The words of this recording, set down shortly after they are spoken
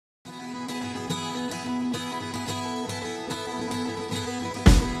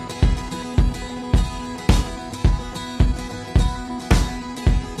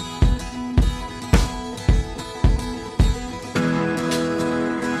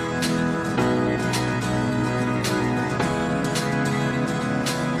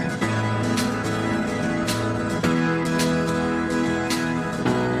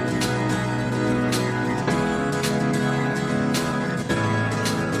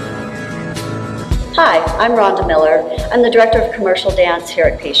Hi, I'm Rhonda Miller. I'm the Director of Commercial Dance here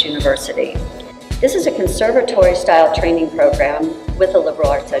at Pace University. This is a conservatory-style training program with a liberal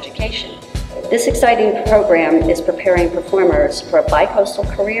arts education. This exciting program is preparing performers for a bi-coastal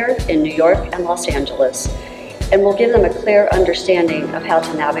career in New York and Los Angeles, and will give them a clear understanding of how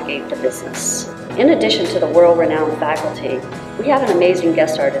to navigate the business. In addition to the world-renowned faculty, we have an amazing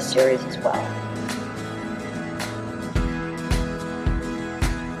guest artist series as well.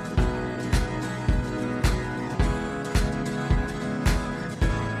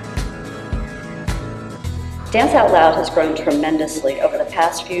 Dance Out Loud has grown tremendously over the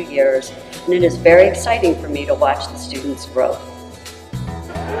past few years, and it is very exciting for me to watch the students' growth.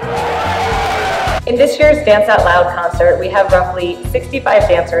 In this year's Dance Out Loud concert, we have roughly 65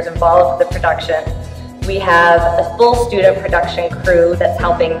 dancers involved with the production. We have a full student production crew that's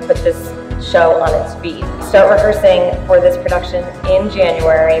helping put this show on its feet. We start rehearsing for this production in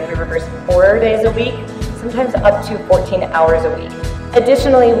January. We rehearse 4 days a week, sometimes up to 14 hours a week.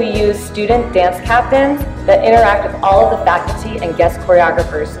 Additionally, we use student dance captains that interact with all of the faculty and guest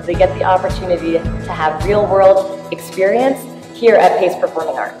choreographers so they get the opportunity to have real-world experience here at Pace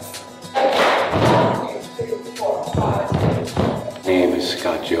Performing Arts. My name is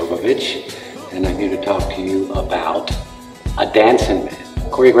Scott Jovovich, and I'm here to talk to you about A Dancin' Man,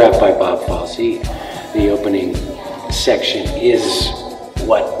 choreographed by Bob Fosse. The opening section is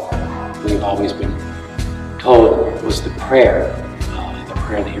what we've always been told was the prayer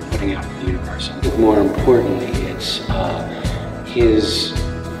that you're putting out in the universe. And more importantly, it's his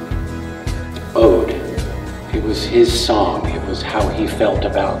ode. It was his song. It was how he felt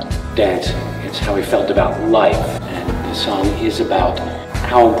about dancing. It's how he felt about life. And the song is about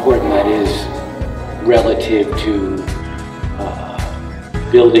how important that is relative to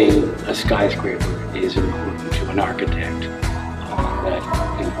building a skyscraper is important to an architect. That,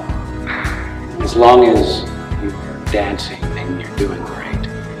 you know, as long as you're dancing, then you're doing great.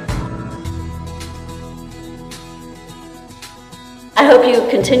 I hope you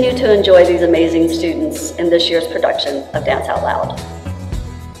continue to enjoy these amazing students in this year's production of Dance Out Loud.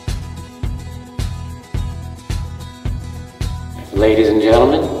 Ladies and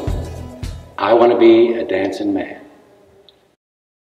gentlemen, I want to be a dancing man.